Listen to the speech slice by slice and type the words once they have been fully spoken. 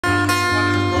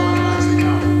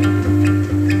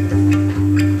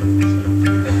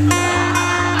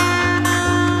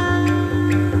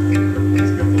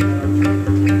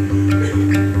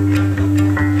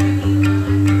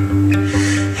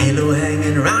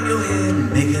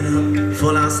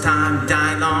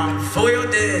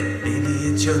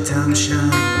time to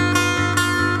shine.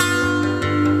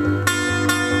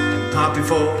 Part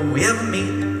before we ever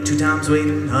meet, 2 times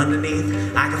waiting underneath.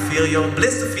 I can feel your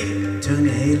blister feet turn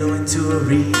your halo into a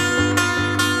reed.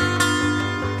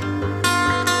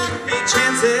 Hey,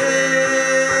 chances,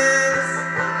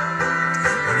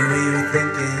 anyway you're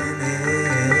thinking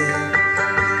it.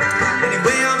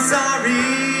 Anyway, I'm sorry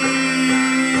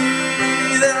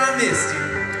that I missed you,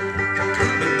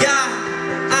 but God,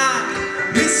 I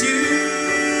miss you.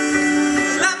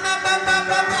 La, ba, ba, ba,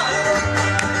 ba, ba.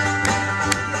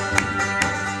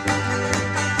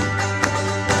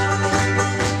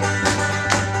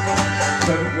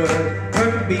 Perfect word,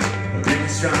 perfect beat, ring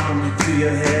strong to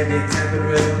your head, your temper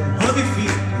rhythm, hug your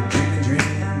feet, your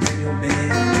dreams in your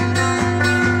bed.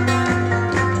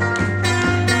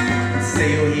 Say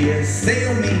you're here, say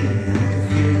you're me. I can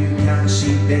feel you count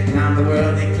sheep. They climb the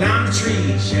world, they climb the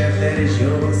tree. Sheriff, that is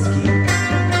yours to keep.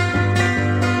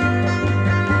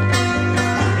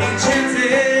 Ain't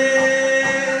chances,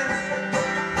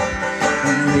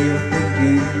 anyway you're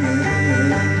thinking.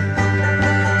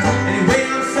 Anyway,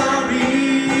 I'm sorry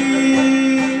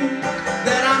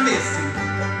that I missed you.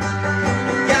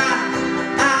 God,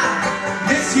 I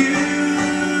miss you.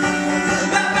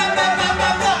 Ba, ba, ba, ba, ba,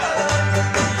 ba.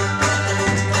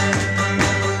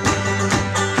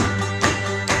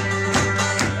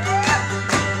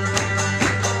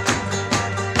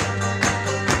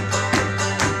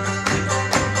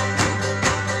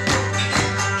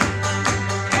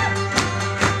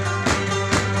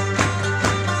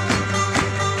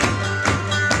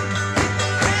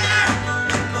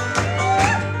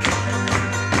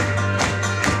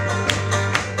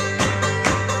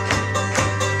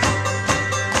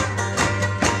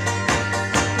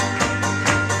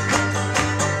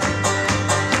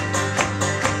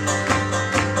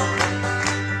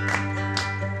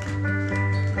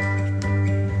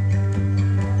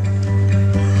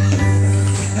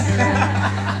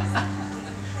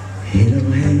 Halo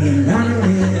hanging on your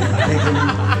head,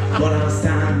 thinking one last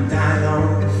time, die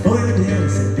long for your dear.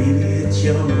 Said, baby, it's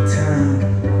your time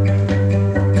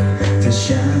to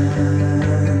shine.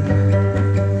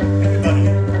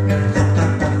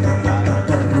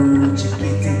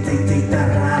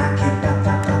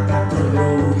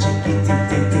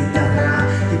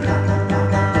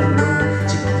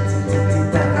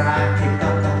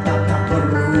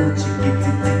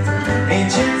 Ain't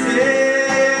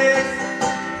chances.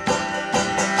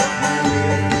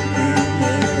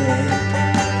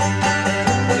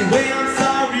 Anyway, I'm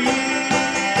sorry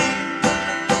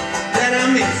that I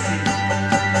missed you.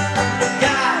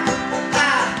 God, I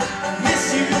miss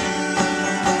you.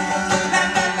 La,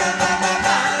 la, la, la, la,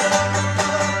 la.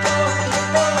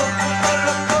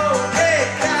 Hey,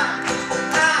 God,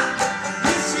 I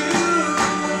miss you.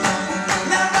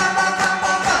 La, la, la, la,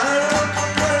 la, la.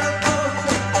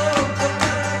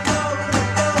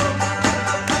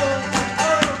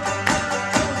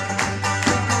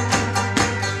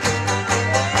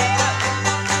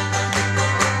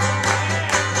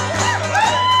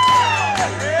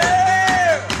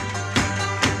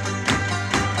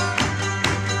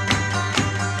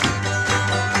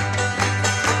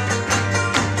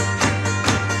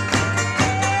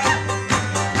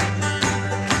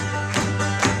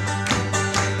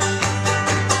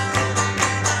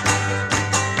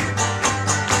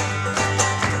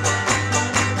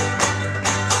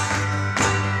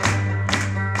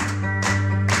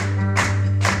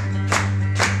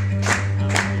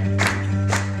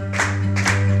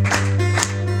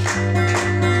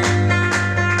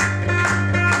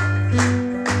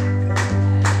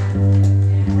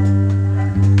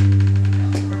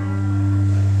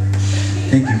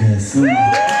 Thank you guys so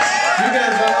much.